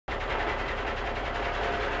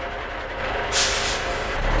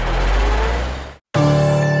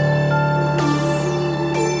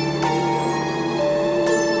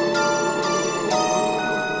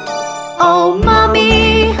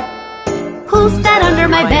Who's that under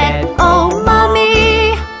my bed? Oh,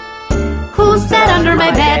 Mommy. Who's that under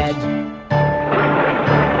my bed?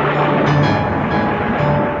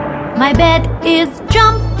 My bed is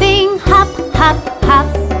jumping, hop, hop, hop.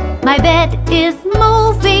 My bed is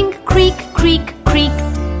moving, creak, creak, creak.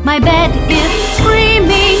 My bed is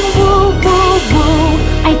screaming, woo, woo, woo.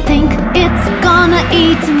 I think it's gonna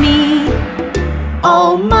eat me.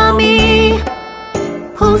 Oh, Mommy.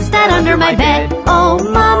 Who's that under my bed? Oh,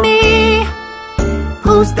 Mommy.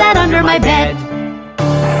 Who's that under my bed?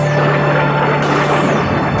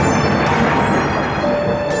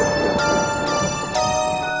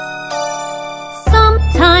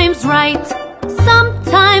 Sometimes right,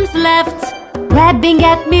 sometimes left, grabbing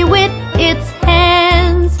at me with its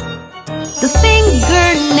hands. The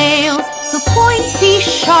fingernails, so pointy,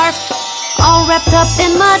 sharp, all wrapped up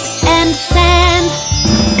in mud and sand.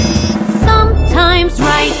 Sometimes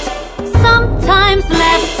right, sometimes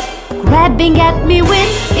left, grabbing at me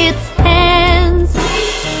with its hands.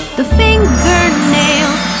 The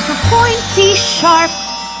fingernails, so pointy, sharp,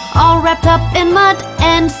 all wrapped up in mud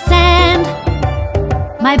and sand.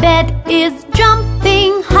 My bed is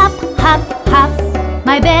jumping, hop, hop, hop.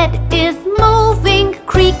 My bed is moving,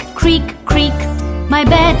 creak, creak, creak. My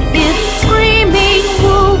bed is screaming,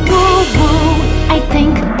 woo, woo, woo. I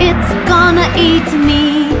think it's gonna eat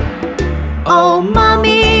me. Oh,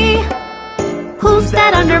 Mommy. Who's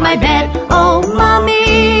that under my bed? Oh,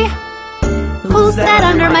 Mommy. Who's that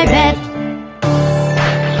under my bed?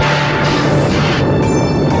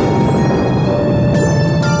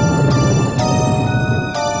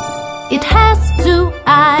 It has two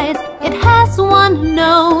eyes, it has one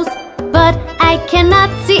nose, but I cannot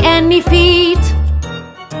see any feet.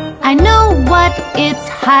 I know what it's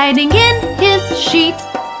hiding in his sheet.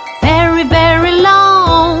 Very, very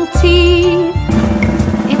long teeth.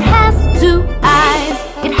 It has two eyes,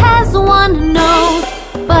 it has one nose,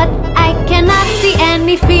 but I cannot see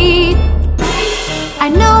any feet. I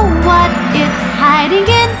know what it's hiding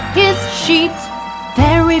in his sheet.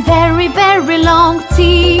 Very, very, very long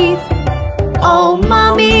teeth. Oh,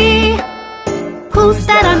 Mommy. Who's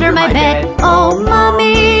that under my bed? Oh,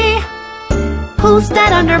 Mommy. Who's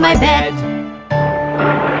that under my bed?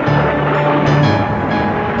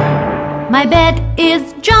 My bed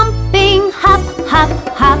is jumping, hop, hop,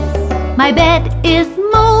 hop. My bed is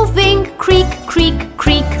moving, creak, creak,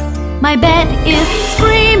 creak. My bed is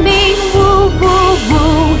screaming, woo, woo,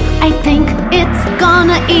 woo. I think it's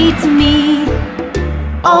gonna eat me.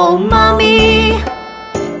 Oh, Mommy.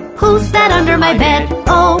 Who's that under my bed?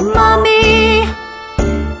 Oh, Mommy.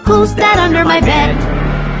 Who's that under my bed?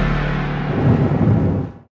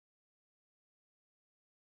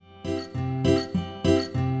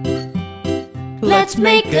 Let's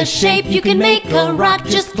make a shape. You can make a rock.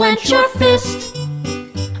 Just clench your fist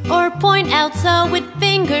or point out so with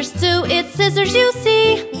fingers to its scissors you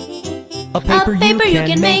see. A paper you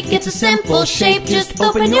can make. It's a simple shape. Just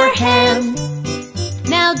open your hand.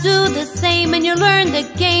 Now do the same and you'll learn the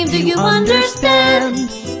game. Do you understand?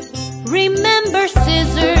 Remember,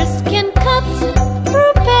 scissors can cut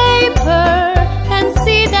through paper, and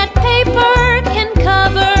see that paper can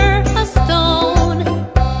cover a stone.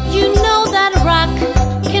 You know that rock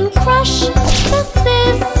can crush the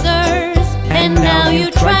scissors, and now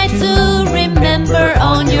you try to remember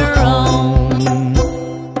on your own.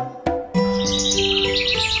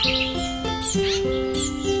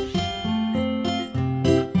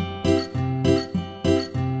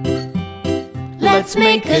 Let's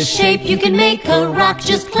make a shape. You can make a rock.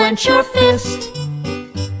 Just clench your fist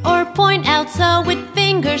or point out so with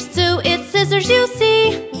fingers to its scissors you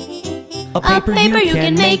see. A paper you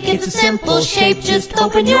can make. It's a simple shape. Just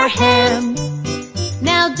open your hand.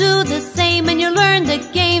 Now do the same and you'll learn the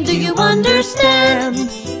game. Do you understand?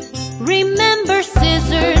 Remember,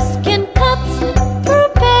 scissors can cut through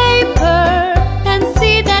paper, and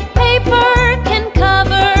see that paper can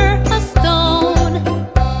cover a stone.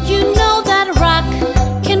 You know that rock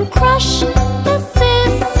can crush the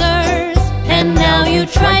scissors, and now you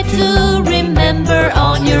try to remember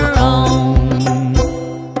on your own.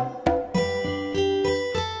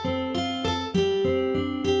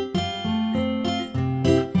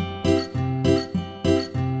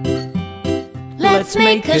 Let's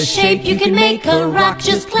make a shape. You can make a rock.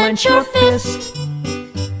 Just clench your fist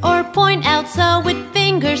or point out so with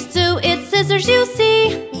fingers to its scissors you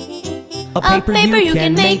see. A paper you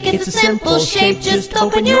can make. It's a simple shape. Just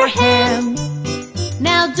open your hand.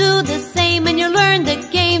 Now do the same and you'll learn the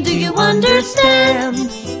game. Do you understand?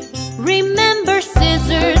 Remember,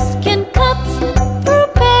 scissors can cut through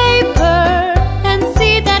paper, and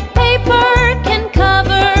see that paper can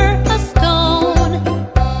cover a stone.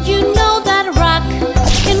 You know that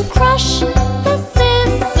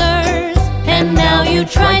you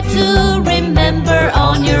try to remember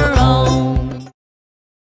on your own.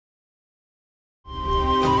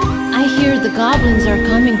 I hear the goblins are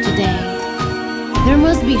coming today. There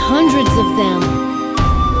must be hundreds of them.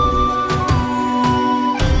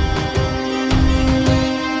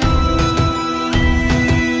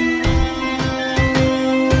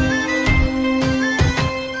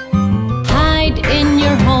 Hide in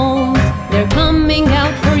your homes, they're coming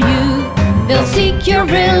out for you. They'll seek your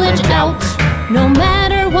village out, no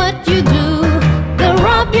matter what you do. They'll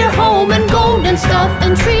rob your home and gold and stuff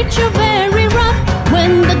and treat you very rough.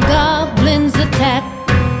 When the goblins attack,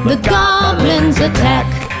 the goblins attack.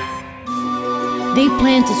 They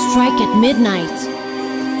plan to strike at midnight,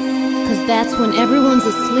 'cause that's when everyone's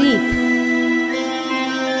asleep.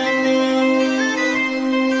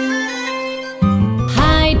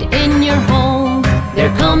 Hide in your homes,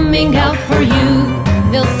 they're coming out for you.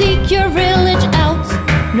 They'll seek your village out,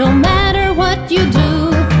 no matter what you do.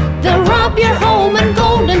 They'll rob your home and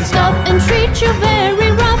gold and stuff and treat you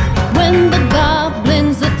very rough. When the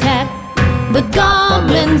goblins attack, the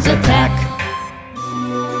goblins attack.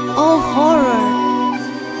 Oh, horror!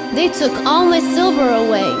 They took all my silver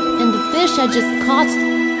away and the fish I just caught.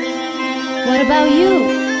 What about you?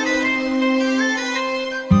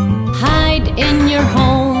 Hide in your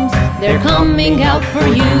homes, they're coming out for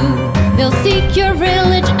you. They'll seek your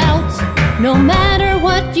village out, no matter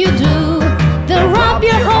what you do. They'll rob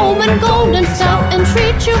your home and gold and stuff and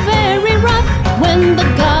treat you very rough. When the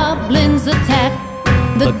goblins attack,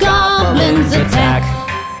 the goblins attack.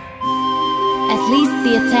 At least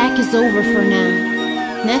the attack is over for now.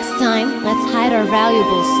 Next time, let's hide our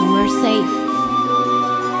valuables somewhere safe.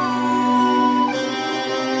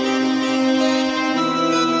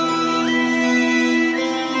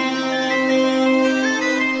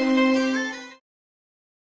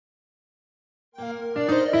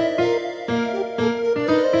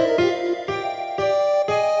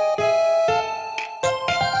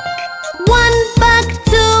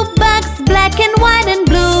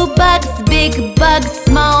 Big bugs,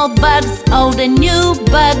 small bugs, old and new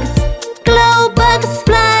bugs. Glow bugs,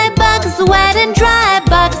 fly bugs, wet and dry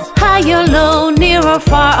bugs. High or low, near or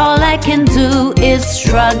far, all I can do is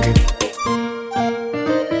shrug.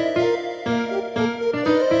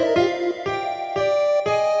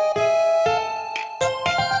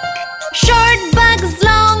 Short bugs,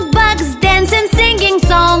 long bugs, dancing, singing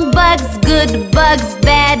song bugs. Good bugs,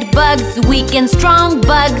 bad bugs, weak and strong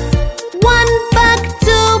bugs. One bug,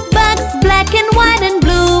 two bugs, black and white and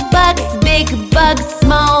blue bugs. Big bugs,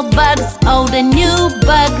 small bugs, old and new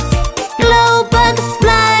bugs. Glow bugs,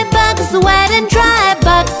 fly bugs, wet and dry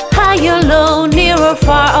bugs. High or low, near or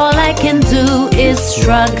far, all I can do is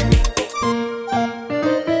shrug.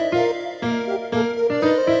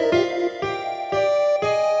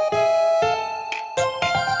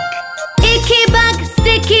 Icky bug,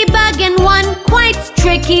 sticky bug, and one quite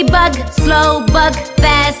tricky bug. Slow bug,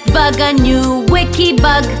 fast bug, a new wicky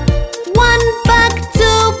bug. One bug,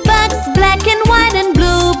 two bugs, black and white and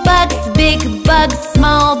blue bugs. Big bugs,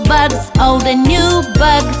 small bugs, old and new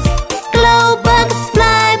bugs. Glow bugs,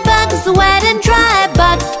 fly bugs, wet and dry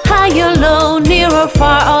bugs. High or low, near or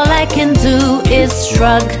far, all I can do is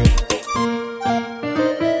shrug.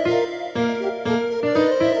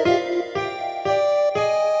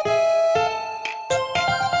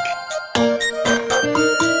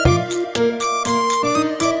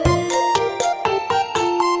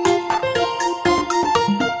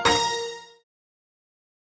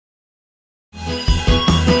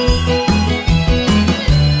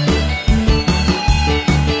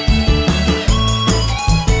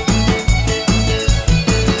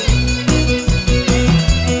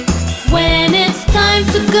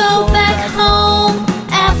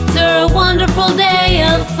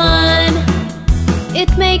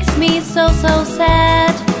 It makes me so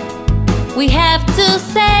sad. We have to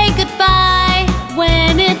say goodbye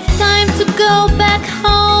when it's time to go back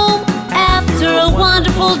home after a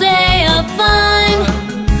wonderful day of fun.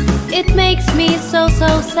 It makes me so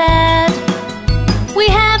sad. We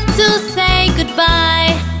have to say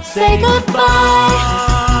goodbye. Say goodbye.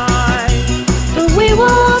 But we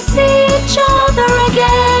will see each other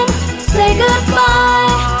again. Say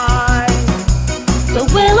goodbye. But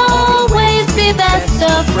we'll always be best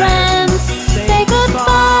of friends. Say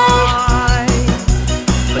goodbye.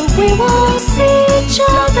 But we won't see each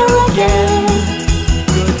other again.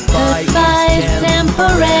 Goodbye is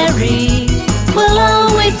temporary. We'll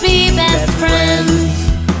always be best friends.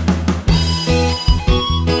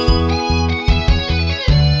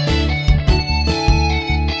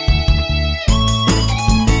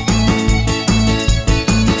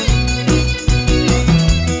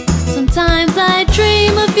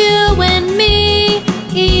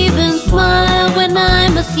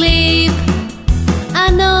 asleep.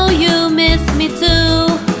 I know you miss me too,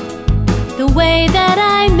 the way that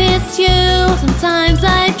I miss you. Sometimes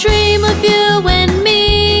I dream of you and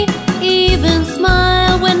me, even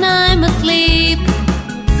smile when I'm asleep.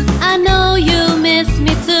 I know you miss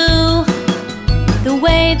me too, the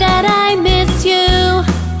way that I miss you.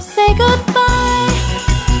 Say goodbye,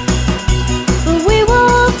 but we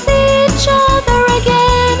will see each other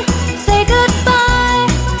again. Say goodbye,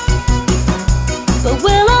 but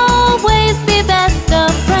we'll always be best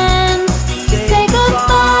of friends. Say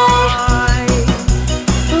goodbye,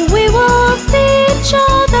 but we will see each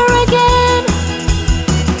other again.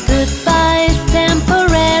 Goodbye is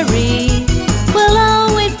temporary, we'll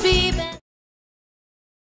always be best.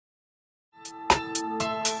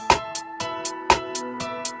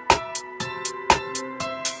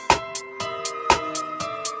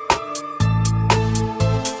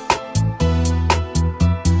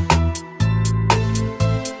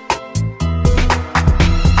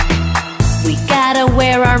 We gotta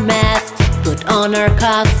wear our masks, put on our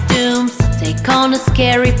costumes, take on a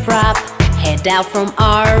scary prop, head out from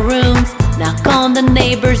our rooms, knock on the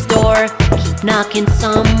neighbor's door, keep knocking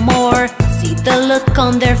some more. See the look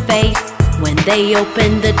on their face when they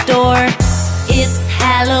open the door. It's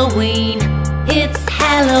Halloween, it's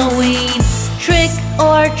Halloween. Trick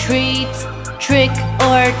or treat, trick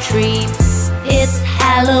or treat. It's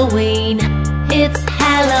Halloween, it's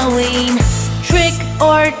Halloween. Trick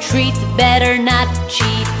or treat, better not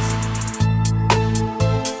cheat.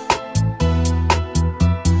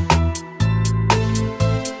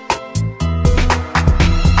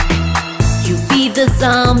 You be the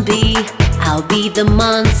zombie, I'll be the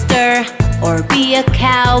monster, or be a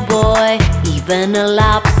cowboy, even a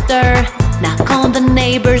lobster. Knock on the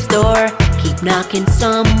neighbor's door, keep knocking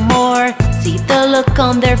some more. See the look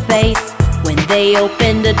on their face when they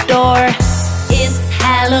open the door. It's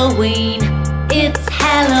Halloween, it's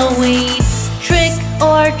Halloween. Trick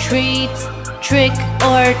or treat, trick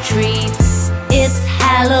or treat. It's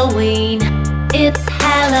Halloween, it's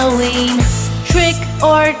Halloween. Trick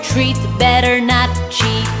or treat, better not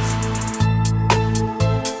cheat.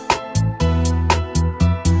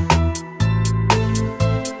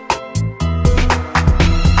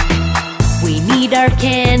 We need our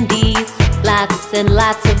candies, lots and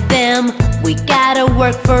lots of them. We gotta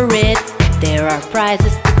work for it, there are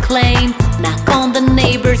prizes to claim. Knock on the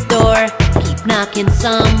neighbor's door, keep knocking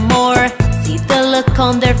some more. See the look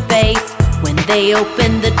on their face when they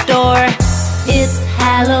open the door. It's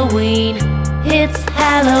Halloween, it's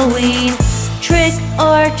Halloween. Trick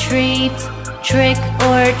or treat, trick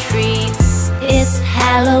or treat. It's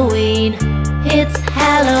Halloween, it's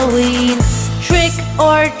Halloween. Trick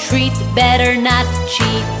or treat, better not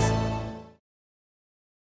cheat.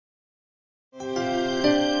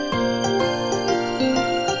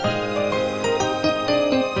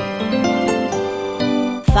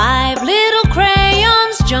 Five little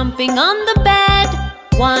crayons jumping on the bed.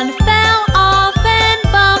 One fell off and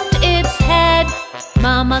bumped its head.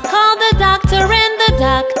 Mama called the doctor and the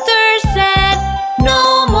doctor said,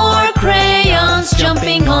 no more crayons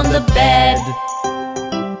jumping on the bed.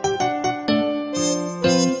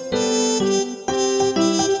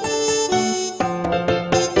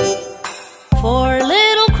 Four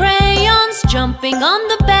little crayons jumping on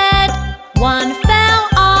the bed. One fell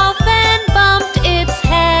off and bumped its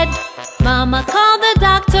head. Mama called the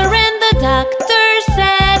doctor and the doctor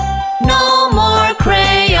said, no more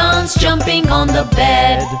crayons jumping on the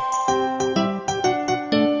bed.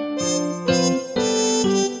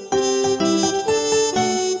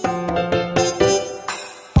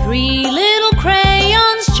 Three little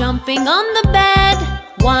crayons jumping on the bed.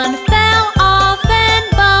 One fell off and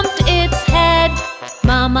bumped its head.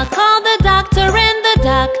 Mama called the doctor and the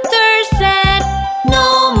doctor said,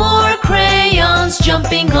 no more crayons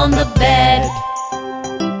jumping on the bed.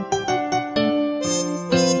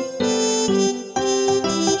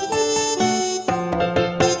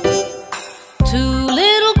 Two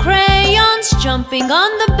little crayons jumping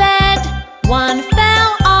on the bed. One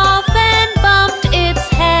fell off and bumped its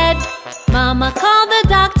head. Mama called the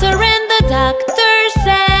doctor and the doctor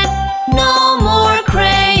said, no more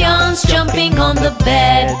crayons jumping on the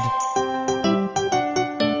bed.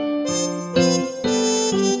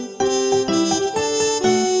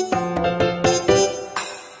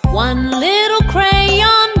 One little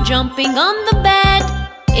crayon jumping on the bed.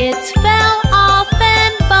 It fell off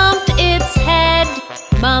and bumped its head.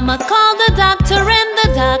 Mama called the doctor and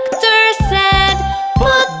the doctor said,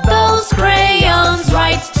 put those crayons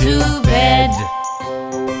right to bed.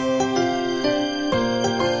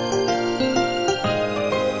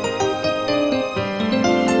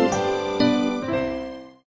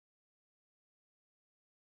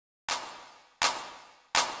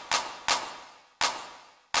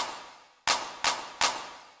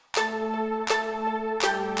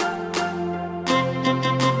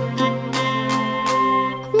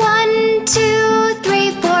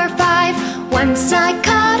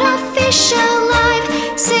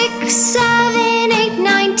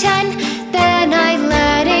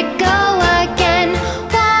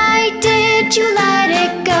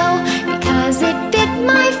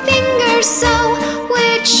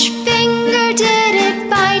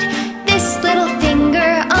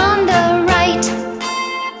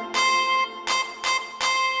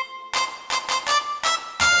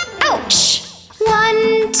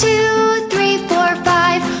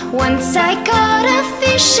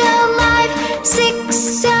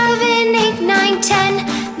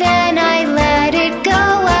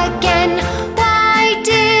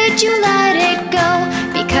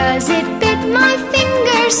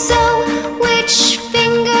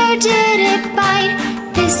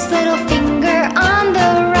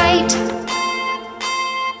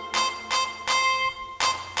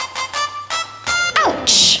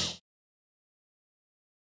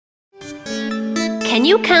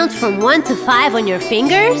 you count from 1 to 5 on your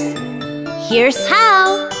fingers? Here's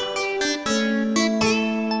how!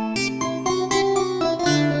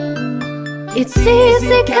 It's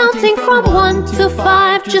easy counting from 1 to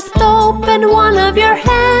 5. Just open one of your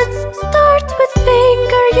hands. Start with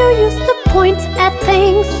finger, you use to point at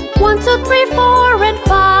things. 1, 2, 3, 4, and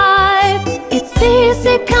 5. It's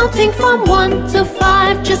easy counting from 1 to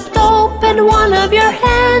 5. Just open one of your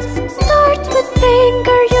hands. Start with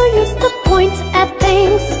finger, you use to point at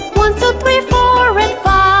things. 1, 2, 3, 4, and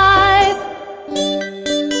 5.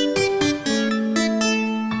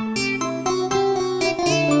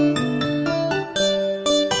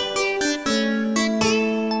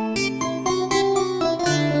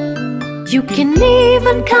 You can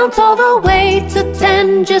even count all the way to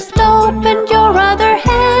 10. Just open your other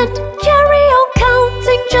hand. Carry on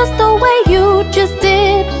counting just the way you just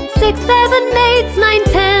did. 6, 7, 8, 9,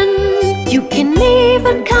 10. You can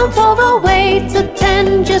even count all the way to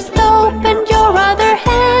 10. Just open your other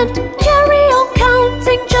hand. Carry on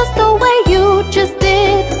counting just the way you just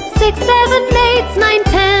did. 6, 7, 8, 9,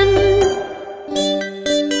 10.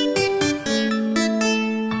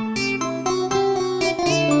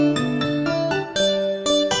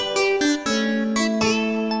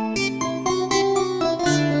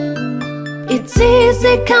 It's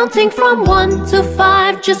easy counting from 1 to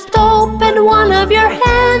 5. Just open one of your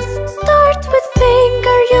hands. Start with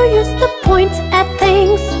finger, you use to point at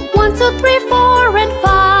things. 1, 2, 3, 4, and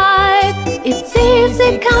 5. It's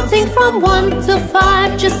easy counting from 1 to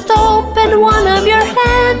 5. Just open one of your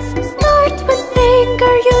hands. Start with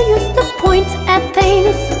finger, you use to point at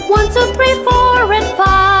things. 1, 2, 3, 4, and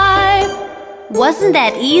 5. Wasn't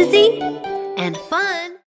that easy and fun?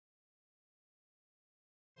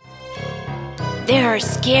 There are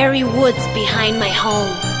scary woods behind my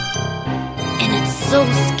home, and it's so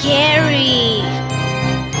scary.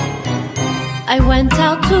 I went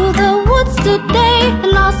out to the woods today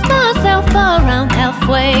and lost myself around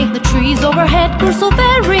halfway. The trees overhead grew so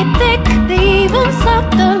very thick, they even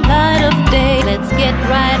sucked the light of day. Let's get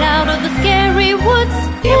right out of the scary woods.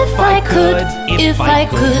 If I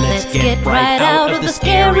could, let's get right out of the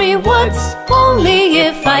scary woods. Only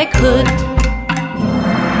if I could.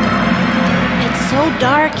 So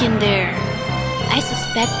dark in there. I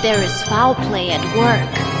suspect there is foul play at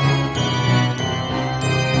work.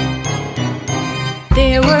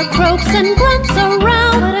 There were croaks and grunts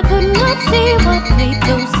around, but I could not see what made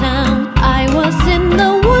those sounds. I was in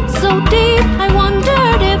the woods so deep, I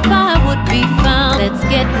wondered if I would be found. Let's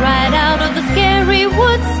get right out of the scary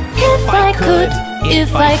woods. If I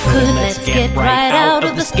could, let's get right out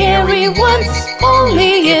of the scary woods.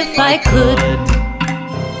 Only if I could.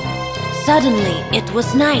 Suddenly, it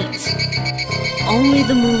was night. Only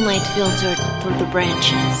the moonlight filtered through the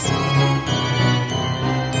branches.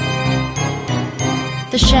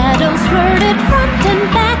 The shadows flirted front and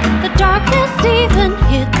back. The darkness even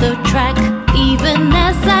hit the track. Even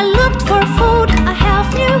as I looked for food, I half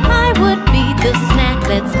knew I would be the snack.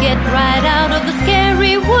 Let's get right out of the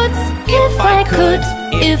scary woods. If I could,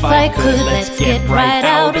 let's get right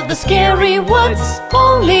out of the scary woods.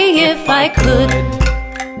 Only if I could.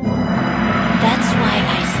 That's why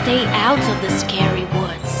I stay out of the scary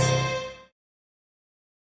woods.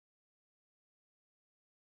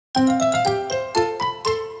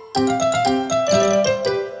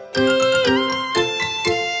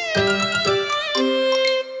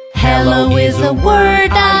 Hello is a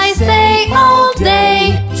word I say all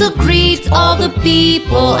day to greet all the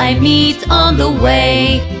people I meet on the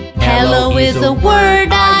way. Hello is a word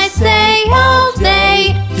I say all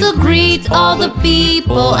day to greet all the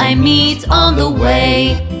people I meet on the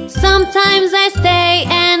way. Sometimes I stay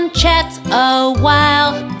and chat a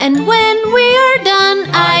while, and when we are done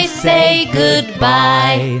I say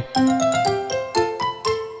goodbye.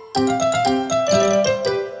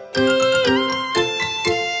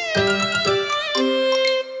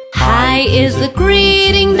 Hi is a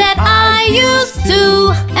greeting that I used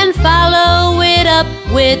to, and follow it up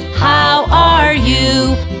with how are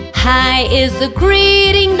you. Hi is a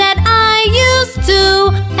greeting that I used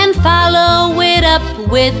to, and follow it up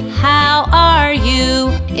with how are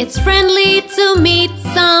you. It's friendly to meet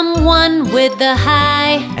someone with the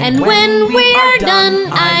hi, and when we are done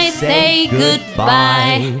I say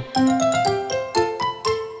goodbye.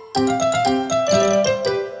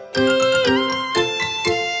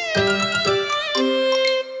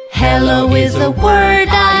 Hello is a word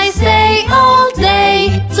I say all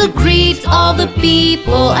day to greet all the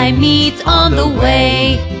people I meet on the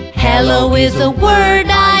way. Hello is a word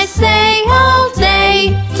I say all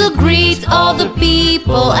day to greet all the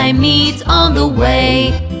people I meet on the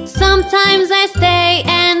way. Sometimes I stay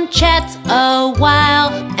and chat a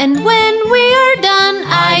while, and when we are done,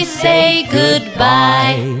 I say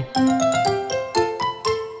goodbye.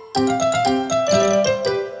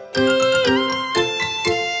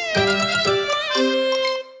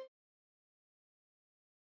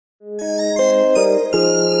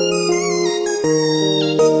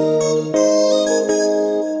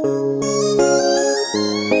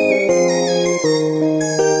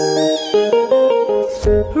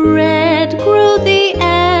 Red grew the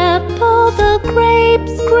apple, the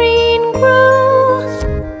grapes green grew.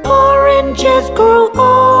 Oranges grew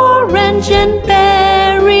orange and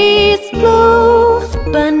berries blue.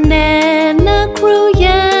 Banana grew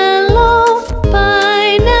yellow,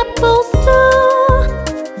 pineapples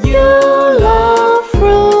too. You love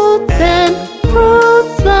fruits and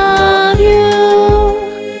fruits love you.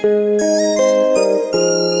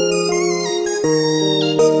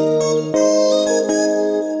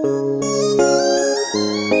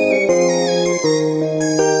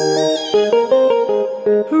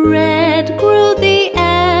 Red grew the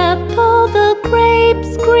apple, the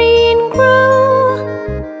grapes green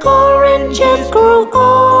grew. Oranges grew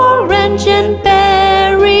orange and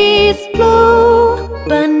berries blue.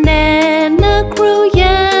 Banana grew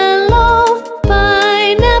yellow,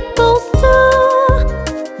 pineapples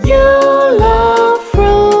too. You love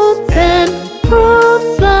fruits and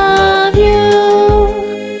fruits love you.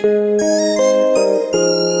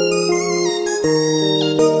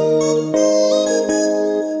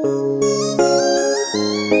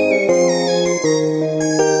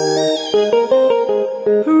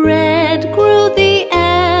 Red grew the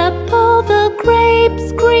apple, the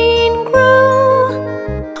grapes green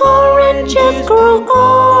grew. Oranges grew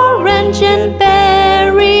orange and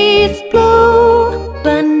berries blue.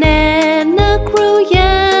 Banana grew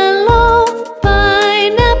yellow,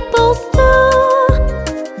 pineapples too.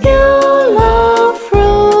 You love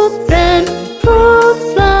fruits and fruits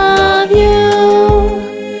love you.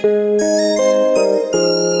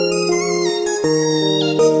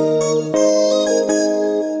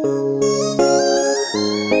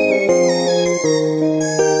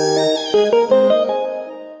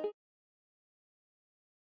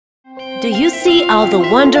 Do you see all the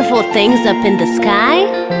wonderful things up in the sky?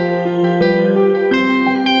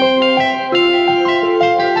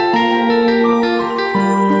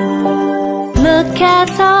 Look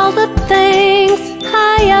at all the things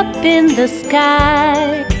high up in the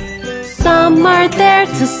sky. Some are there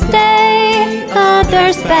to stay,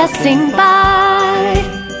 others passing by.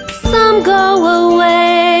 Some go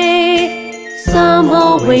away, some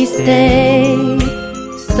always stay.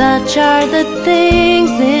 Such are the things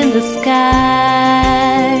in the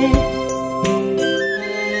sky.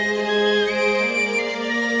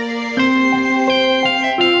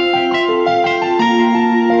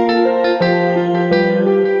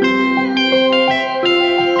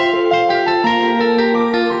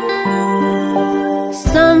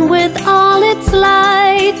 Sun with all its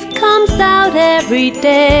light comes out every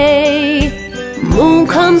day. Moon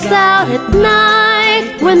comes out at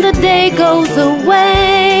night when the day goes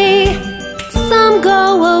away. Some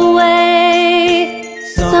go away,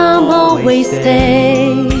 some always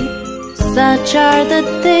stay. Such are the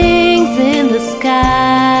things in the sky.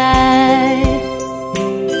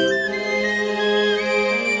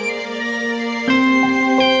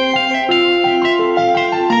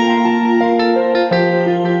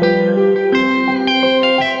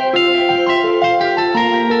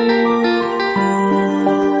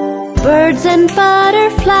 Birds and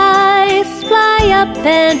butterflies fly up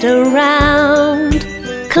and around.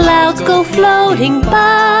 Clouds go floating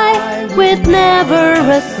by with never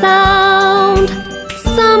a sound.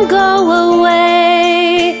 Some go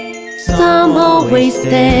away, some always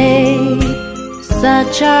stay.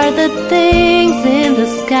 Such are the things in the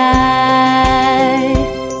sky.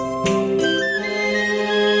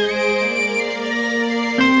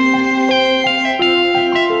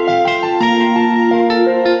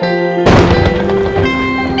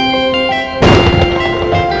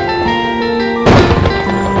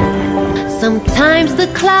 Sometimes the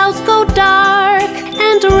clouds go dark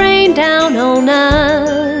and rain down on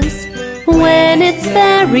us. When it's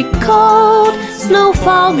very cold,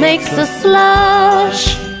 snowfall makes a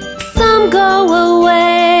slush. Some go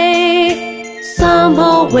away, some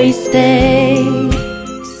always stay.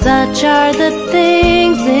 Such are the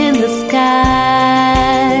things in the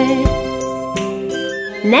sky.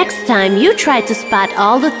 Next time you try to spot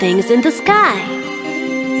all the things in the sky.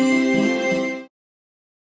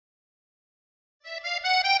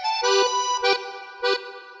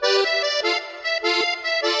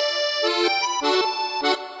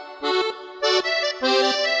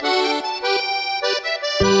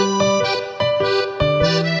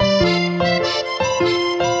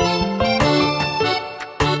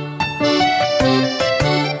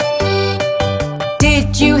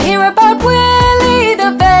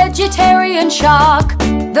 shark.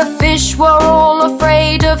 The fish were all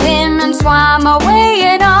afraid of him and swam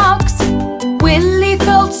away in arcs. Willie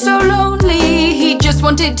felt so lonely, he just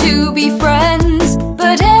wanted to be friends.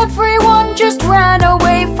 But everyone just ran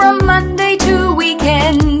away from Monday to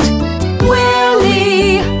weekend.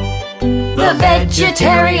 Willie, the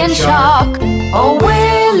vegetarian shark. Oh,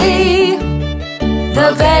 Willie,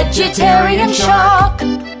 the vegetarian shark.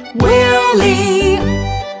 Willie,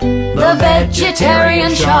 the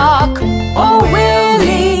vegetarian shark. Oh,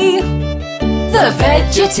 Willie, the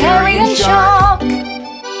vegetarian shark.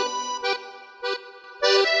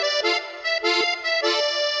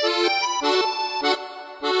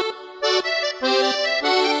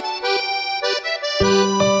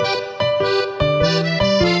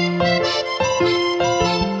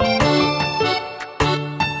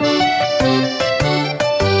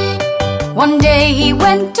 One day he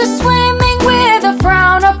went to swimming with a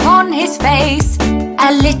frown upon his face.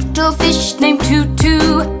 A little fish named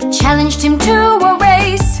Tutu challenged him to a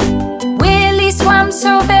race. Willie swam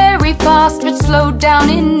so very fast but slowed down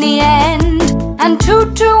in the end. And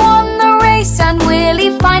Tutu won the race and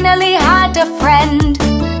Willie finally had a friend.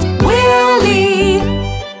 Willie,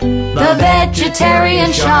 the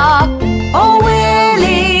vegetarian shark. Oh,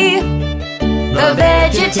 Willie, the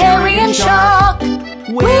vegetarian shark.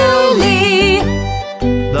 Willie,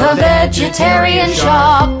 the vegetarian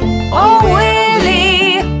shark. Oh,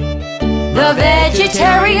 Willie, the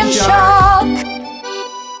vegetarian shark.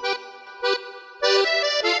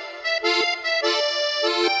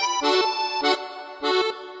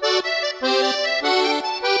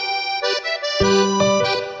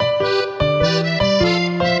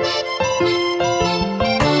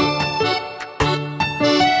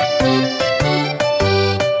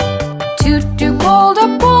 Tutu called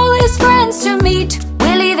up all his friends to meet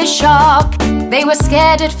Willie the shark. They were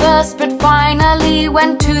scared at first but finally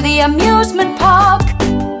went to the amusement park.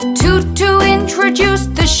 Tutu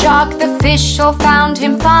introduced the shark, the fish all found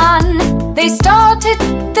him fun. They started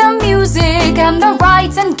the music and the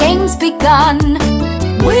rides and games begun.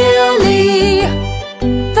 Willie,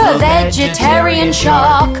 the vegetarian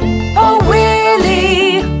shark. Oh,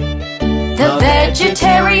 Willie, the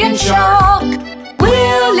vegetarian shark.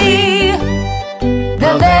 Willie,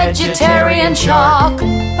 the vegetarian shark.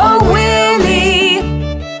 Oh, Willie,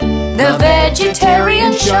 the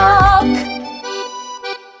vegetarian shark.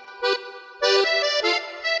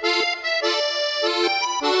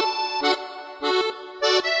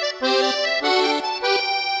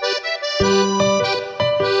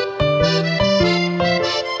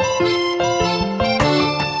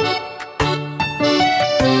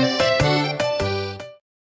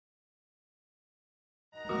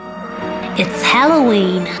 It's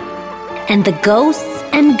Halloween, and the ghosts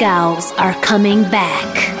and gals are coming back.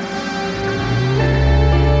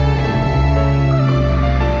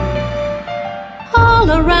 All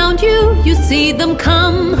around you, you see them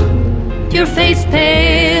come. Your face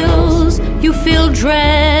pales, you feel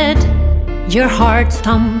dread, your heart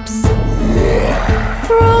thumps.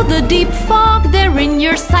 Through the deep fog, they're in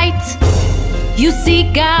your sight. You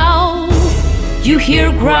see gals, you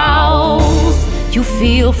hear growls, you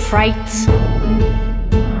feel fright.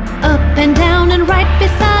 Up and down and right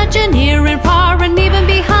beside you, near and far and even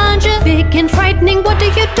behind you. Big and frightening, what do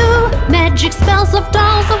you do? Magic spells of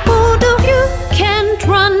dolls of voodoo. You can't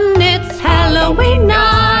run, it's Halloween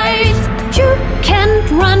night. You can't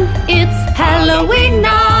run, it's Halloween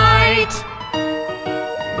night.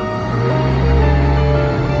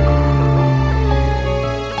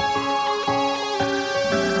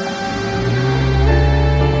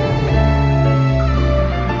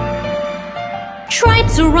 Try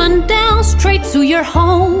to run down straight to your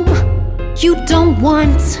home. You don't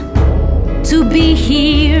want to be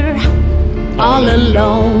here all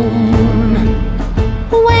alone.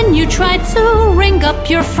 When you try to ring up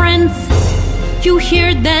your friends, you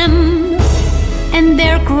hear them and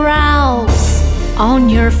their growls on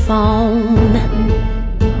your phone.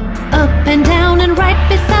 Up and down and right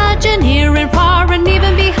beside you, near and far and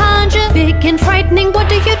even behind you. Big and frightening, what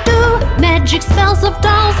do you do? Magic spells of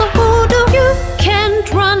dolls of voodoo. You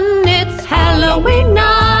can't run, it's Halloween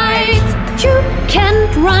night. You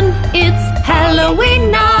can't run, it's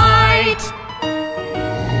Halloween night.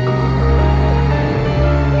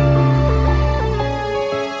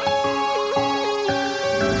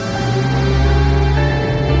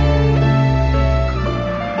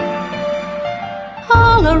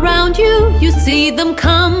 All around you, you see them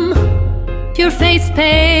come. Your face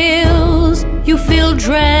pales, you feel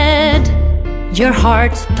dread, your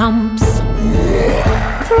heart thumps.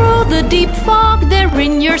 Through the deep fog, they're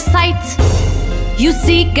in your sight. You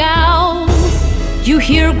see gals, You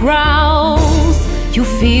hear growls, you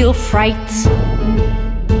feel fright.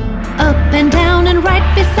 Up and down and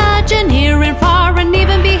right beside you, near and far and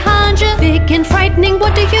even behind you. Big and frightening,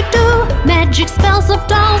 what do you do? Magic spells of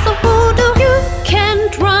dolls of voodoo. You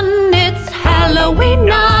can't run, it's Halloween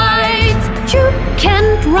night. You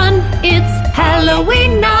can't run, it's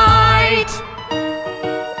Halloween night.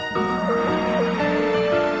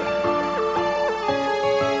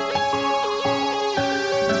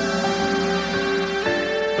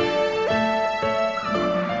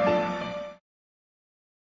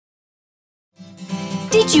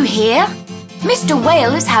 Did you hear? Mr.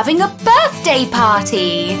 Whale is having a birthday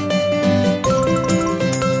party.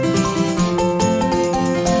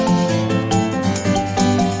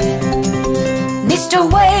 Mr.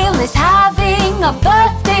 Whale is having a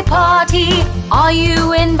birthday party. Are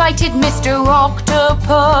you invited, Mr.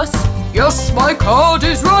 Octopus? Yes, my card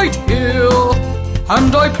is right here,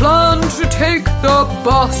 and I plan to take the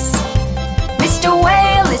bus. Mr.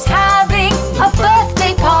 Whale is having a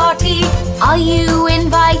birthday party. Are you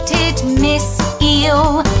invited, Miss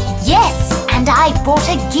Eel? Yes, and I brought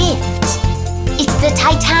a gift. It's the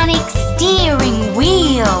Titanic steering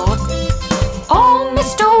wheel. Oh,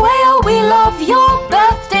 Mr. Whale, we love your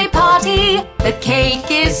birthday party. The cake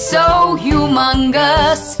is so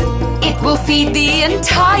humongous, it will feed the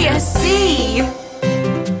entire sea.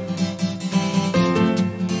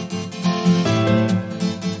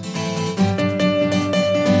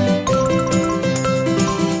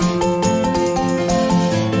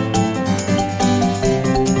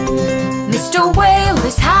 Mr. Whale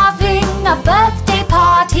is having a birthday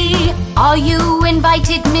party. Are you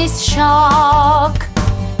invited, Miss Shark?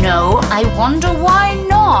 No, I wonder why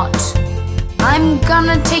not. I'm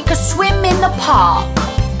gonna take a swim in the park.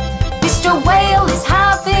 Mr. Whale is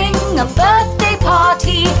having a birthday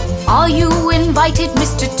party. Are you invited,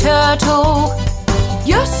 Mr. Turtle?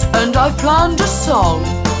 Yes, and I've planned a song.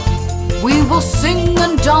 We will sing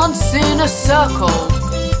and dance in a circle.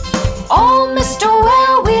 Oh, Mr.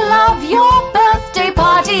 Whale, we love your birthday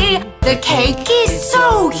party. The cake is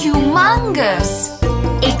so humongous,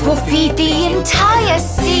 it will feed the entire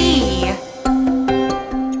sea.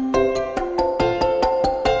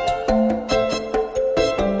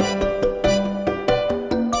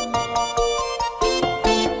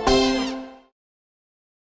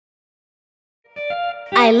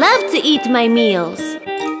 I love to eat my meals.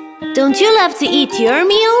 Don't you love to eat your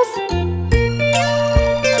meals?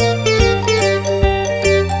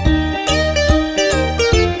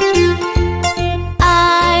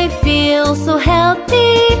 So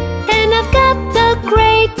healthy, and I've got a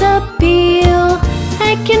great appeal.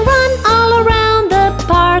 I can run all around the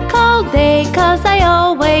park all day, 'cause I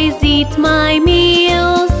always eat my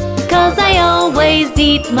meals. 'Cause I always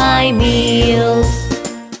eat my meals.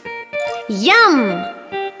 Yum!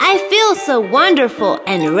 I feel so wonderful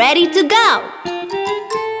and ready to go.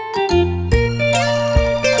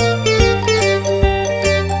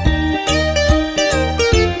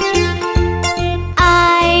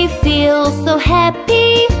 So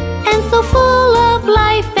happy and so full of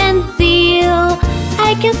life and zeal.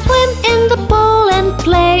 I can swim in the pool and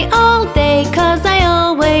play all day, 'cause I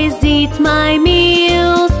always eat my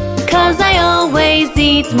meals. 'Cause I always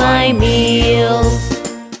eat my meals.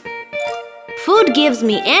 Food gives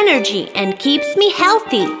me energy and keeps me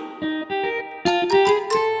healthy.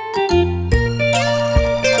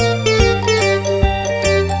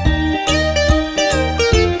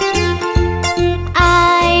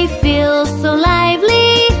 So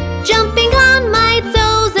lively, jumping on my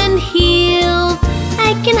toes and heels.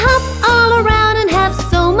 I can hop all around and have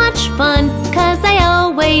so much fun, 'cause I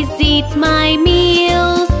always eat my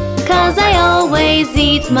meals. 'Cause I always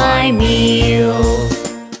eat my meals.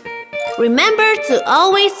 Remember to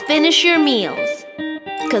always finish your meals,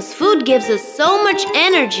 'cause food gives us so much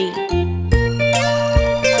energy.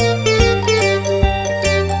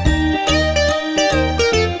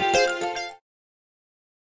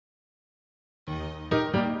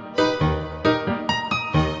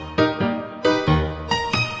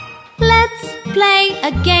 Play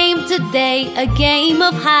a game today, a game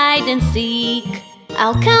of hide and seek.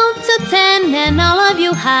 I'll count to 10 and all of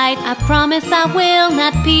you hide. I promise I will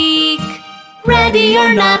not peek. Ready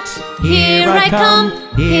or not, here I come,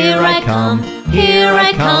 here I come, here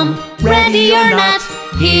I come. Ready or not,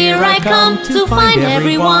 here I come to find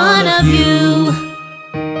every one of you.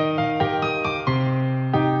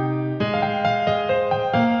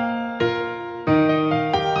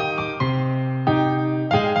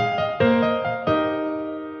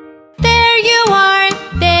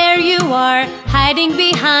 Hiding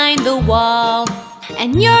behind the wall,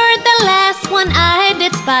 and you're the last one I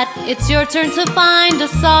did spy. but it's your turn to find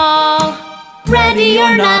us all. Ready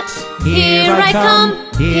or not, here I come,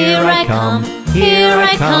 here I come, here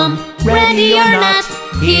I come. Ready or not,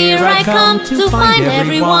 here I come to find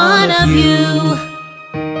every one of you.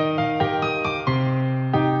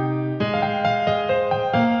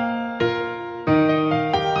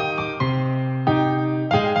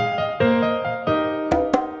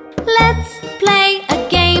 Let's play a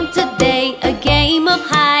game today, a game of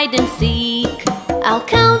hide and seek. I'll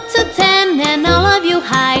count to 10 and all of you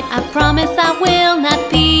hide. I promise I will not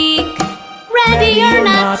peek. Ready or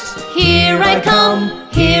not, here I come,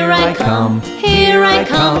 here I come, here I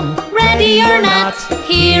come. Ready or not,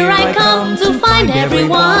 here I come to find every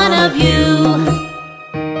one of you.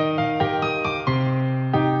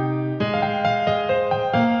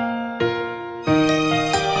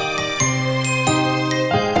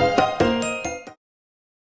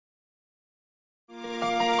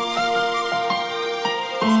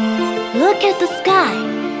 Look at the sky.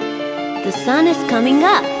 The sun is coming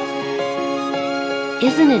up.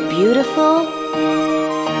 Isn't it beautiful?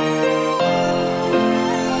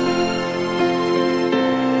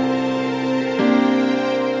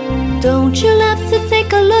 Don't you love to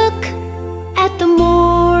take a look at the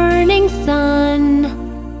morning sun?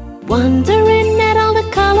 Wondering at all the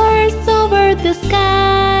colors over the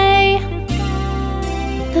sky.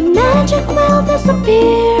 The magic will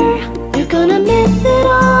disappear. You're gonna miss it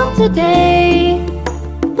all today.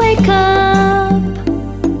 Wake up,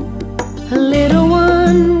 little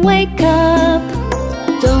one, wake up.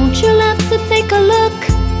 Don't you love to take a look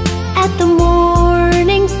at the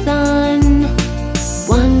morning sun?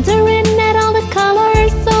 Wondering at all the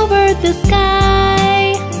colors over the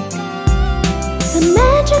sky. The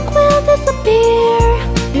magic will disappear.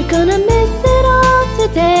 You're gonna miss it all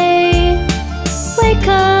today. Wake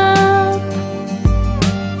up,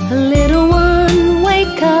 little one,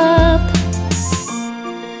 wake up.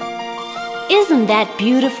 Isn't that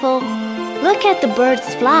beautiful? Look at the birds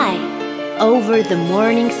fly over the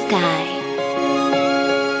morning sky.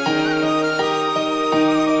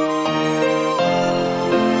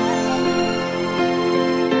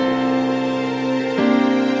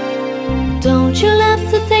 Don't you love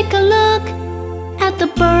to take a look at the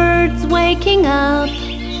birds waking up,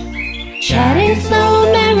 chatting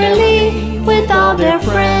so merrily with all their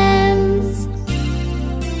friends?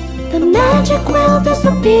 The magic will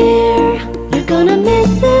disappear. You're gonna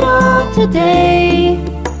miss it all today.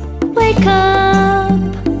 Wake up,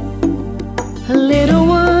 little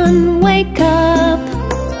one, wake up.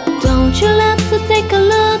 Don't you love to take a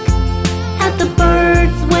look at the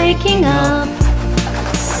birds waking up,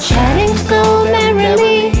 chatting so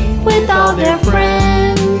merrily with all their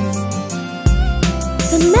friends?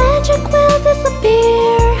 The magic will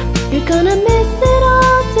disappear. You're gonna miss it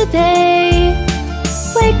all today.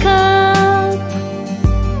 Wake up,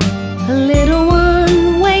 little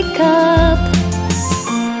one, wake up.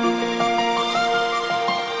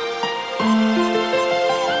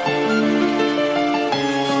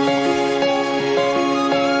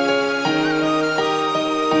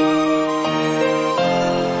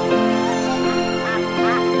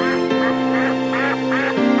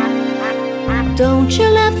 Don't you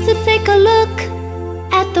love to take a look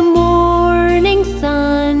at the morning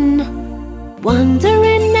sun?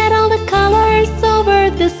 Wondering at all the colors over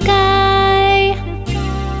the sky.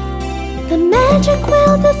 The magic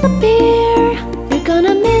will disappear. You're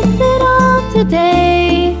gonna miss it all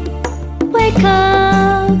today. Wake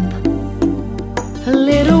up,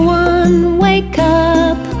 little one, wake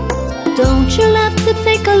up. Don't you love to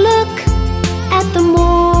take a look at the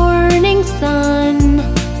morning sun?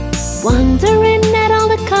 Wondering at all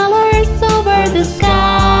the colors over the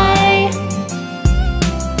sky.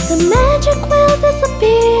 The magic will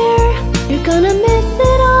disappear. You're gonna miss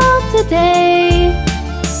it all today.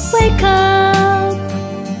 Wake up,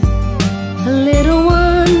 little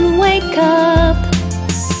one, wake up.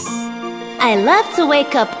 I love to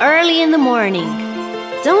wake up early in the morning.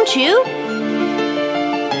 Don't you?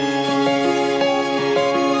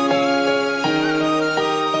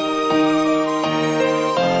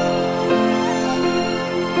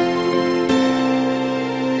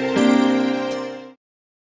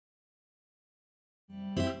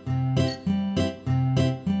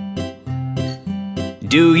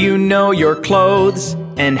 Do you know your clothes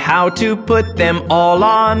and how to put them all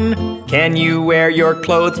on? Can you wear your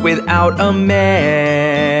clothes without a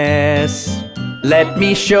mess? Let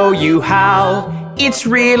me show you how. It's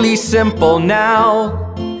really simple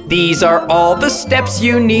now. These are all the steps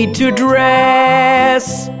you need to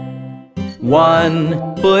dress.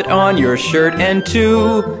 1. Put on your shirt, and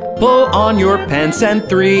 2. pull on your pants, and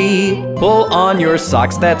 3, pull on your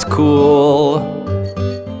socks, that's cool.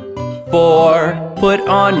 4, put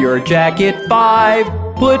on your jacket.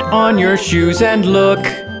 5, put on your shoes, and look,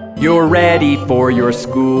 you're ready for your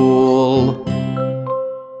school.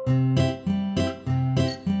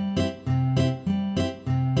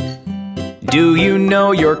 Do you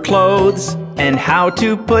know your clothes and how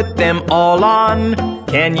to put them all on?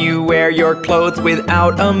 Can you wear your clothes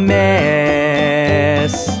without a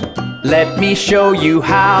mess? Let me show you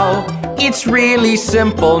how. It's really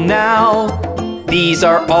simple now. These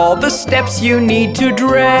are all the steps you need to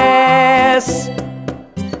dress.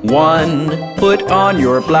 1, put on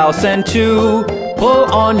your blouse, and 2, pull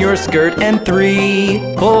on your skirt, and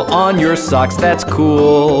 3, pull on your socks, that's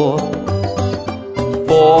cool.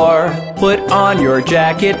 4, put on your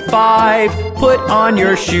jacket. 5, put on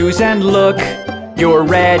your shoes, and look, you're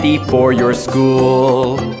ready for your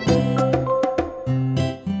school.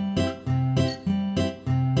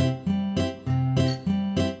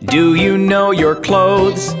 Do you know your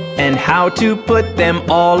clothes and how to put them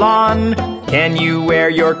all on? Can you wear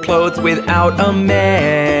your clothes without a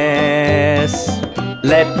mess?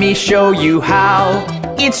 Let me show you how.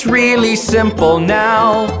 It's really simple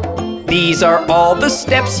now. These are all the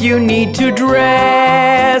steps you need to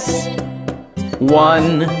dress.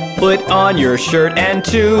 1, put on your shirt, and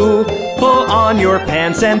 2, pull on your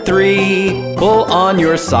pants, and 3, pull on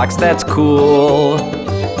your socks, that's cool.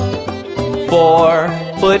 4,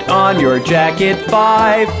 put on your jacket.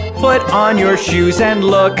 5, put on your shoes, and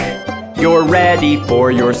look, you're ready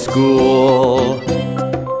for your school.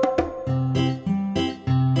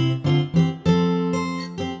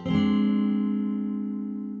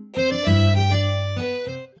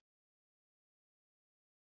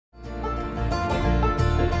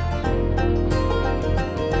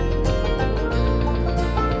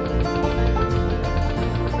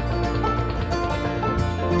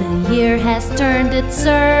 The year has turned its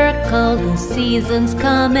circle, the seasons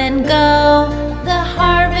come and go. The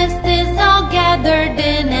harvest is all gathered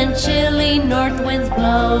in and chilly north winds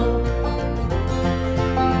blow.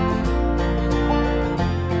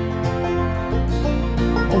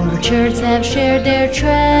 Orchards have shared their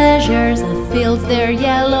treasures, the fields their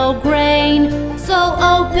yellow grain. So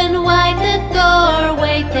open wide the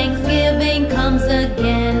doorway, Thanksgiving comes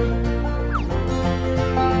again.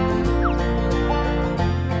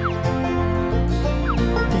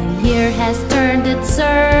 The year has turned its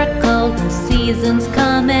circle, the seasons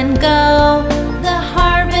come and go. The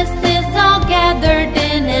harvest is all gathered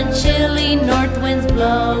in and chilly north winds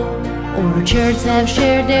blow. Orchards have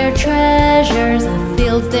shared their treasures, the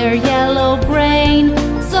fields their yellow grain.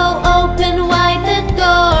 So open wide the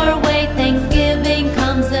doorway, Thanksgiving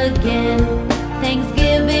comes again.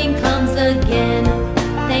 Thanksgiving comes again.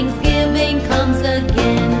 Thanksgiving comes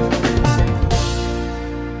again.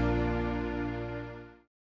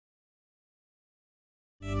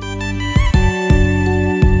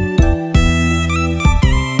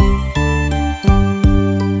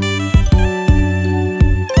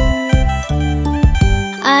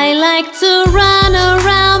 I like to run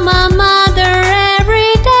around my mother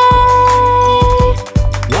every day.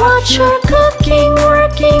 Watch her cooking,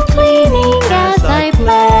 working, cleaning as I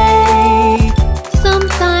play.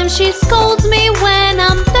 Sometimes she scolds me when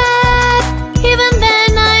I'm bad. Even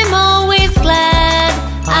then I'm always glad.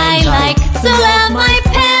 I like to love my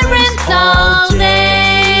parents all day.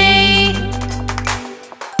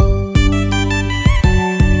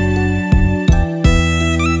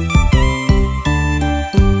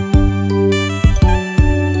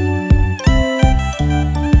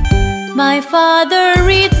 My father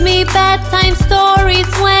reads me bedtime stories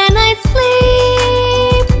when I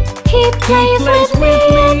sleep. He plays with me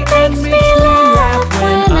and makes me laugh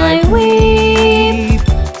when I weep.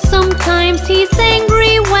 Sometimes he's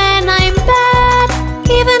angry when I'm bad.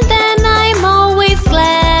 Even then I'm always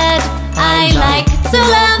glad. I like to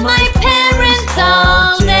love my parents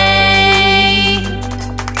all day.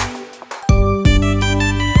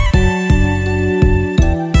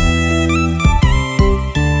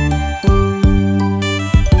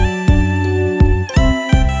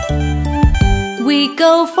 We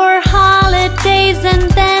go for holidays and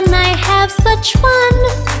then I have such fun.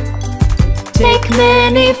 Take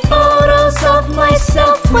many photos of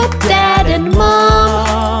myself with Dad and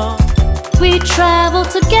Mom. We travel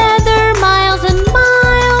together miles and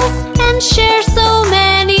miles and share so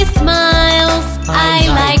many smiles. I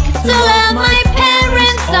like to love my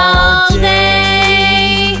parents all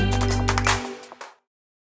day.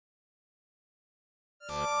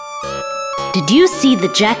 Did you see the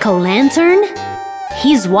jack-o'-lantern?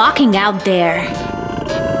 He's walking out there.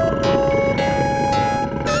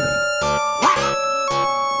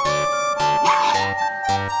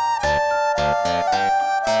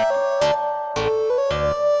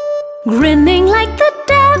 grinning like the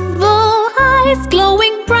devil, eyes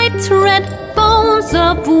glowing bright red, bones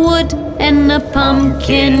of wood and a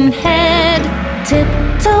pumpkin head.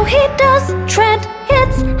 Tiptoe he does tread,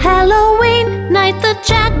 it's Halloween night, the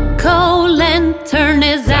jack-o'-lantern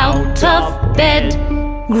is out of bed.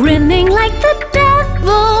 Grinning like the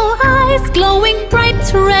devil, eyes glowing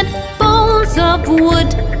bright red, bones of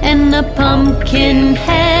wood and a pumpkin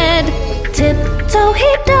head. Tiptoe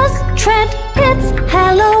he does tread, it's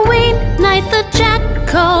Halloween night, the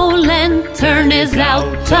jack-o'-lantern is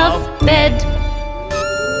out of bed.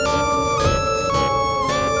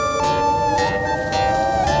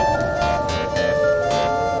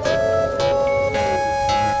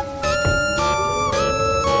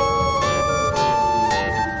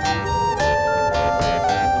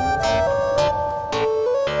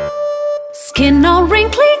 Skin all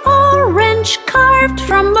wrinkly orange, carved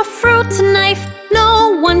from a fruit knife,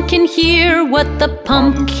 no one can hear what the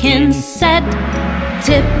pumpkin said.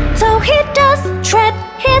 Tiptoe he does tread,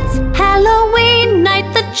 it's Halloween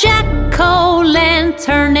night, the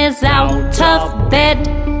jack-o'-lantern is out of bed.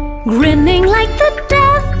 Grinning like the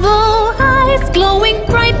devil, eyes glowing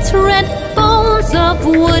bright red, bones of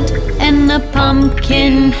wood and a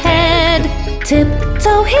pumpkin head.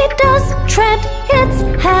 Tiptoe he does tread, it's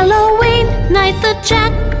Halloween night, the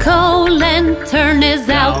jack-o'-lantern is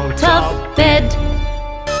out of bed.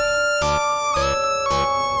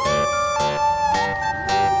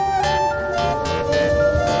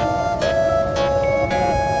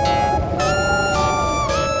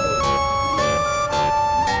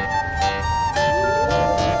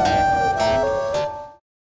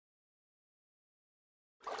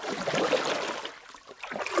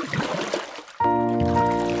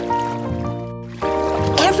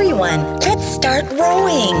 Everyone, let's start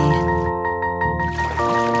rowing.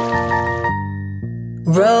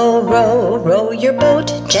 Row, row, row your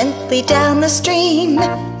boat gently down the stream.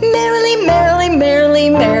 Merrily, merrily, merrily,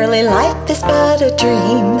 merrily, life is but a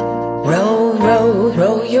dream. Row, row,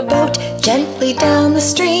 row your boat gently down the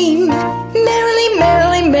stream. Merrily,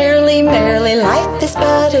 merrily, merrily, merrily, life is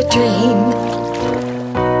but a dream.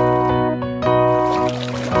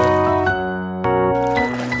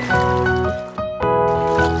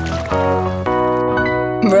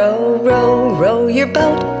 Row, row, row your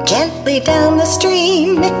boat gently down the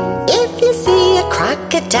stream. If you see a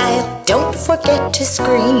crocodile, don't forget to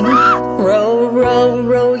scream. Row, row,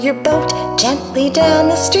 row your boat gently down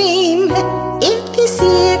the stream. If you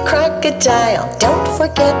see a crocodile, don't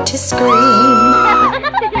forget to scream.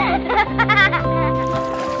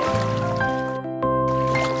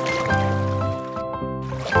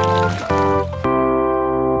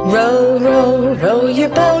 Row, row, row your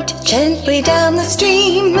boat gently down the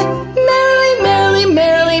stream. Merrily, merrily,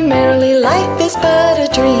 merrily, merrily, life is but a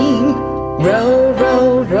dream. Row,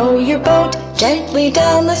 row, row your boat gently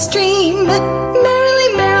down the stream.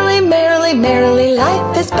 Merrily, merrily, merrily, merrily,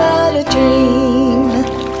 life is but a dream.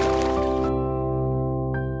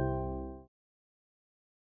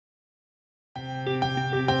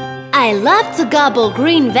 I love to gobble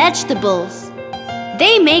green vegetables.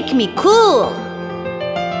 They make me cool.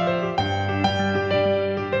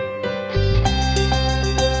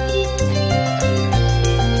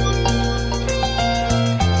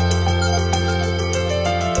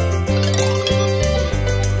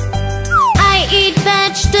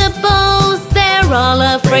 Vegetables, they're all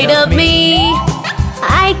afraid of me.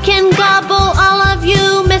 I can gobble all of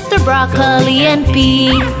you, Mr. Broccoli and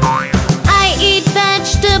Pea. I eat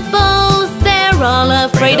vegetables, they're all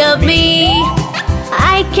afraid of me.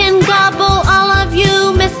 I can gobble all of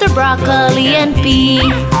you, Mr. Broccoli and Pea.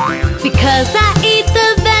 Because I eat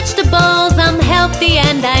the vegetables, I'm healthy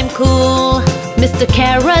and I'm cool. Mr.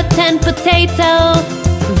 Carrot and Potato,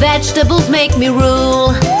 vegetables make me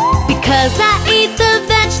rule. Because I eat the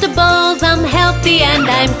vegetables, I'm healthy and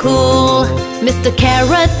I'm cool. Mr.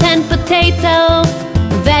 Carrot and Potato,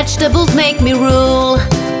 vegetables make me rule.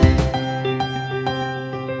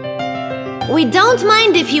 We don't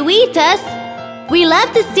mind if you eat us. We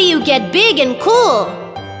love to see you get big and cool.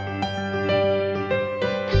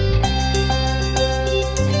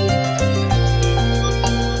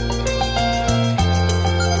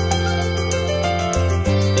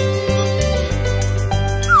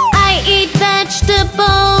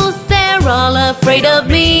 Vegetables, they're all afraid of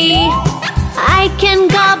me. I can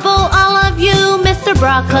gobble all of you, Mr.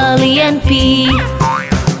 Broccoli and Pea.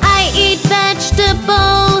 I eat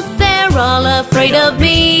vegetables, they're all afraid of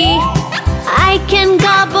me. I can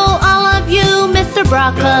gobble all of you, Mr.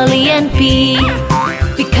 Broccoli and Pea.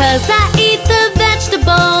 Because I eat the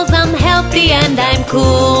vegetables, I'm healthy and I'm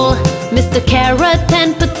cool. Mr. Carrot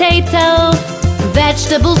and Potato,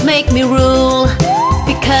 Vegetables make me rule.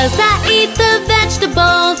 Because I eat the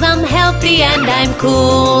vegetables, I'm healthy and I'm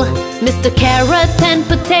cool. Mr. Carrot and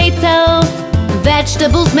Potato,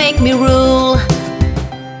 vegetables make me rule.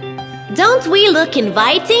 Don't we look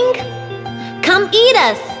inviting? Come eat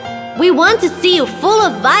us. We want to see you full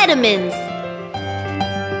of vitamins.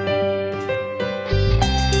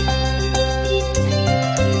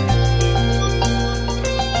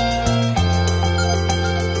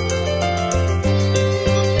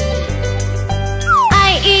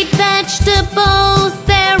 Vegetables,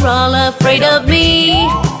 they're all afraid of me.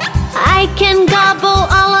 I can gobble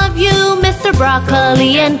all of you, Mr.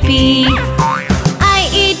 Broccoli and Pea. I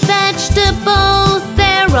eat vegetables,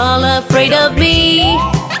 they're all afraid of me.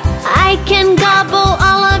 I can gobble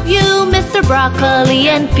all of you, Mr. Broccoli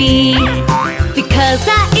and Pea. Because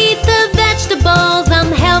I eat the vegetables,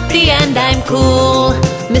 I'm healthy and I'm cool.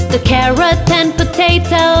 Mr. Carrot and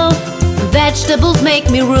Potato, vegetables make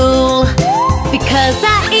me rule. Because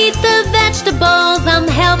I eat the vegetables, I'm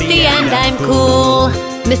healthy and I'm cool.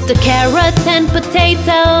 Mr. Carrot and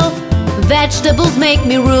Potato, vegetables make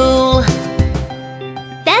me rule.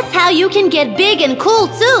 That's how you can get big and cool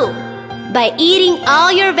too, by eating all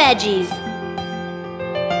your veggies.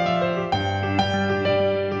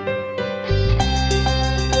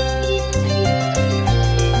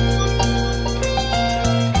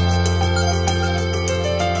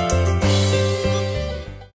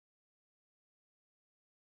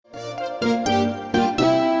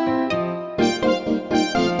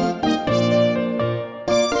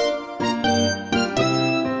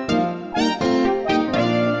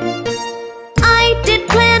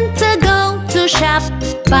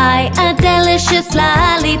 Buy a delicious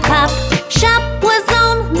lollipop. Shop was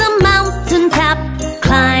on the mountaintop.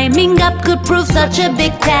 Climbing up could prove such a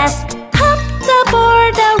big task. Hopped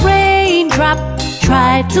aboard a raindrop.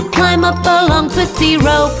 Tried to climb up a long twisty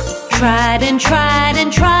rope. Tried and tried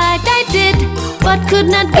and tried, I did, but could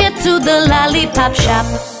not get to the lollipop shop.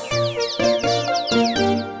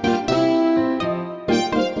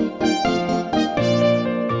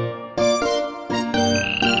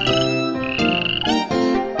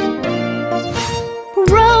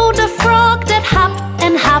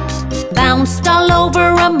 Bounced all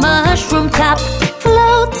over a mushroom top.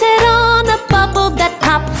 Floated on a bubble that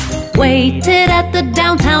popped. Waited at the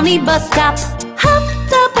downtowny bus stop.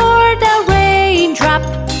 Hopped aboard a raindrop.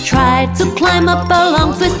 Tried to climb up a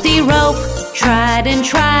long twisty rope. Tried and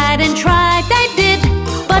tried and tried, I did,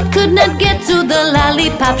 but could not get to the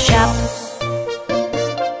lollipop shop.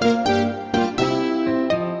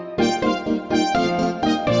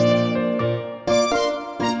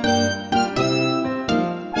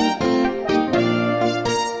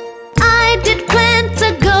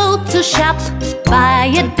 Shop,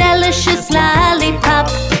 buy a delicious lollipop.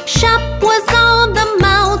 Shop was on the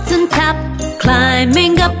mountaintop.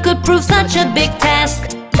 Climbing up could prove such a big task.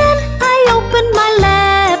 Then I opened my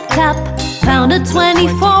laptop, found a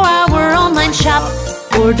 24-hour online shop.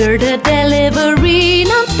 Ordered a delivery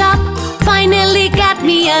non-stop. Finally got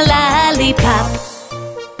me a lollipop.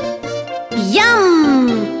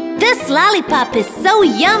 Yum! This lollipop is so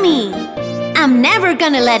yummy. I'm never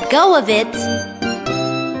gonna let go of it.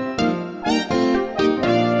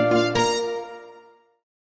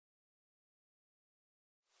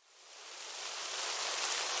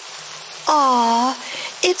 Aw,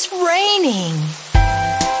 it's raining.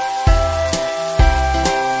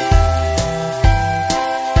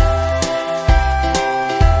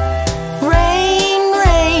 Rain,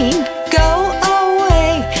 rain, go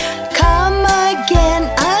away. Come again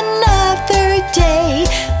another day.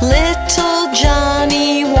 Little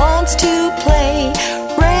Johnny wants to play.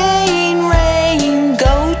 Rain, rain,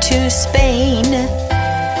 go to Spain.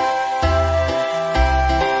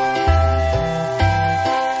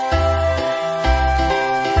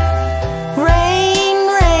 Rain,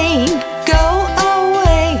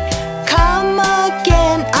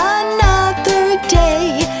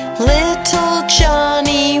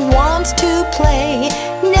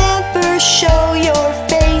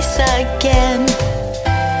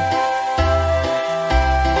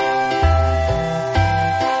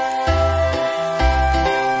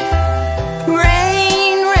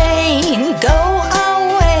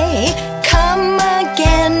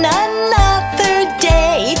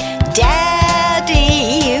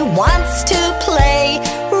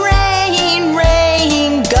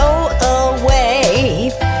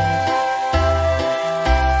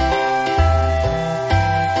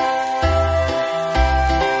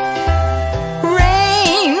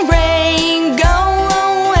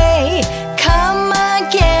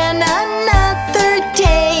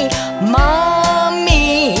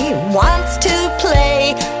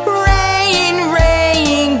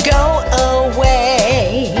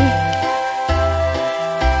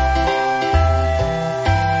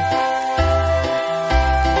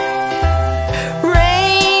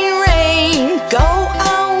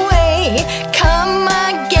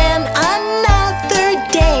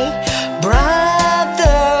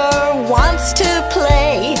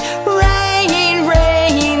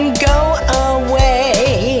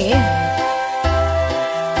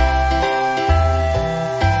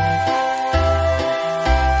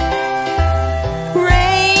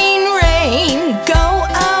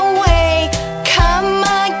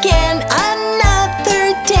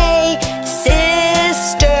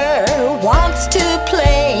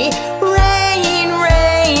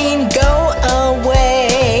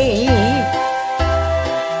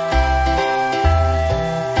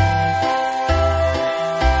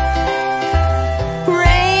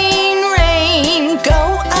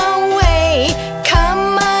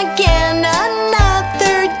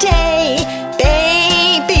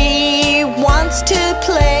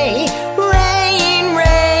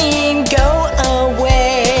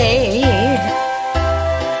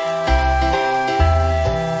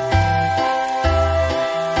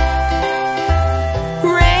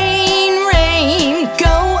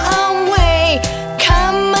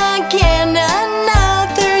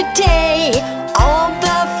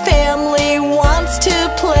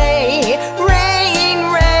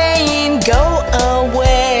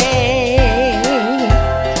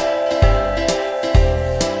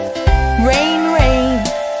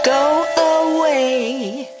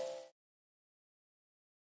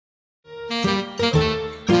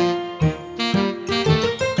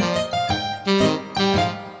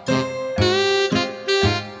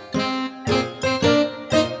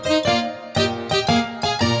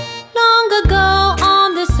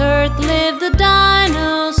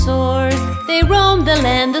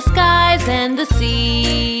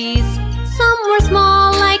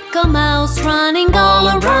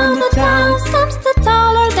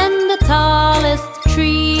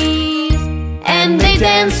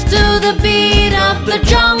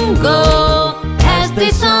 they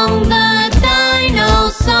sung the dino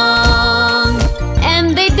song.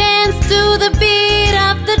 And they danced to the beat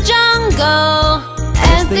of the jungle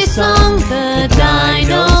as they sung the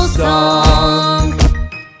dino song.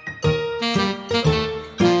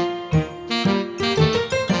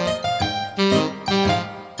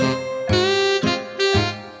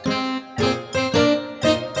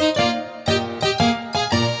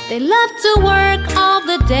 They loved to work all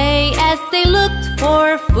the day as they looked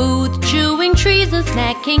for food, chewing trees and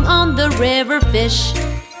snacking on the river fish.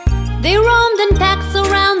 They roamed in packs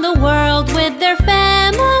around the world with their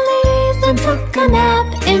families and took a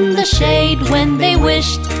nap in the shade when they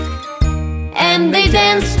wished. And they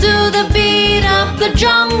danced to the beat of the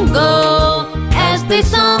jungle as they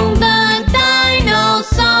sung the dino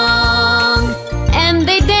song. And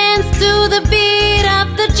they danced to the beat of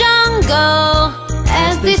the jungle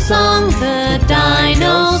as they sung the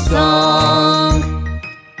dino song.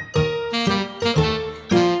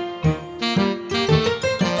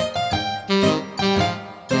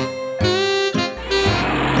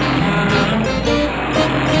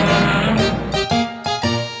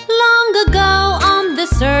 Long ago on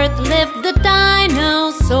this earth lived the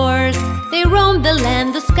dinosaurs. They roamed the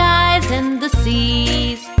land, the skies, and the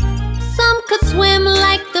seas. Some could swim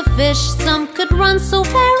like the fish, some could run so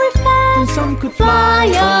very fast, and some could fly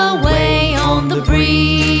away on the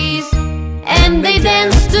breeze. And they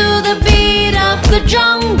danced to the beat of the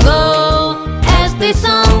jungle as they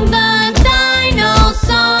sung the dino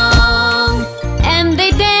song. And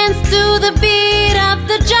they danced to the beat of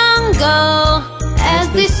the jungle as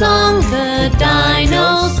they sung the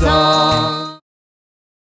dino song.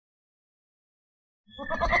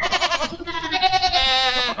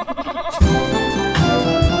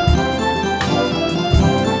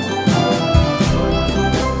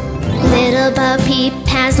 Little Bo Peep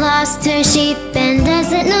has lost her sheep and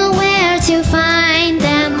doesn't know where to find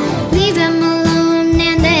them. Leave them alone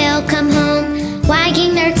and they'll come home,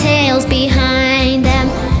 wagging their tails behind them.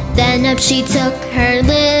 Then up she took her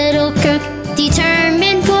little crook,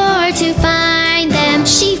 determined for to find them.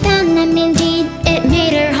 She found them indeed, it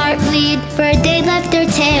made her heart bleed, for they left their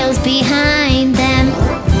tails behind them.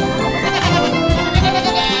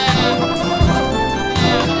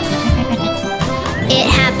 It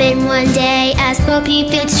happened one day as Bo Peep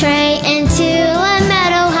did stray into a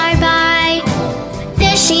meadow hard by.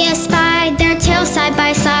 There she espied their tails side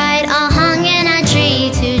by side, all hung in a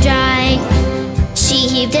tree to dry. She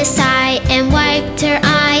heaved a sigh and wiped her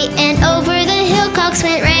eye, and over the hillocks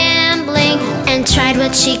went rambling, and tried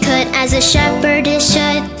what she could as a shepherdess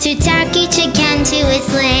should, to tack each again to its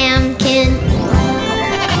lambkin.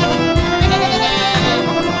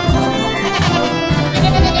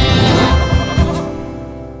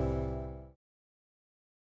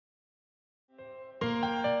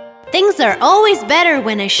 Things are always better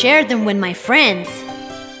when I share them with my friends.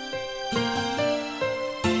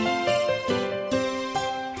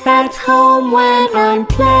 At home when I'm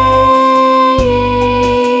playing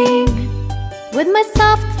with my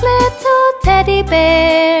soft little teddy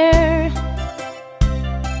bear,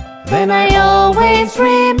 then I always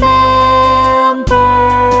remember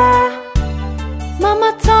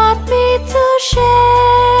Mama taught me to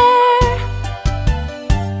share.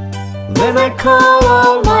 Then I call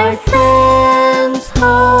all my friends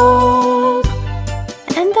home,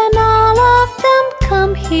 and then all of them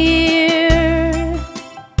come here.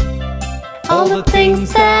 All the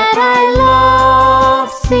things that I love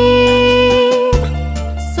seem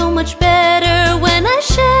so much better when I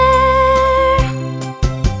share.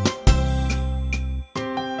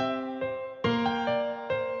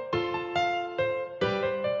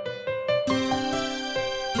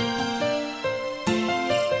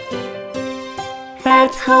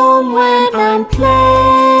 At home when I'm playing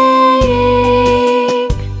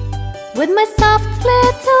with my soft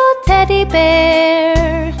little teddy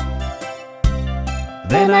bear,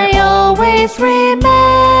 then I always remember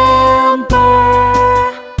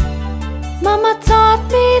Mama taught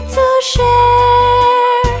me to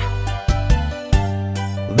share.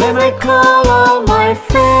 Then I call all my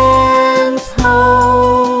friends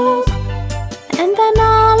home, and then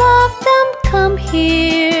all of them come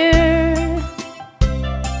here.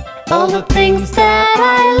 All the things that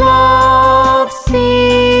I love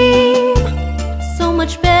seem so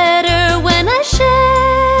much better when I share.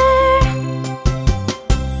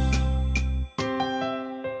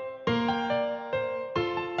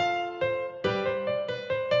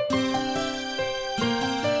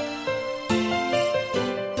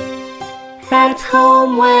 At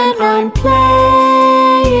home when I'm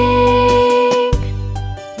playing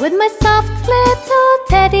with my soft little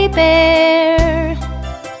teddy bear,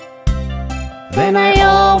 then I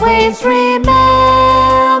always remember.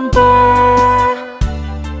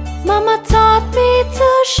 Mama taught me to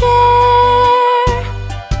share.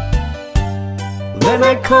 Then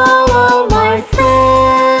I call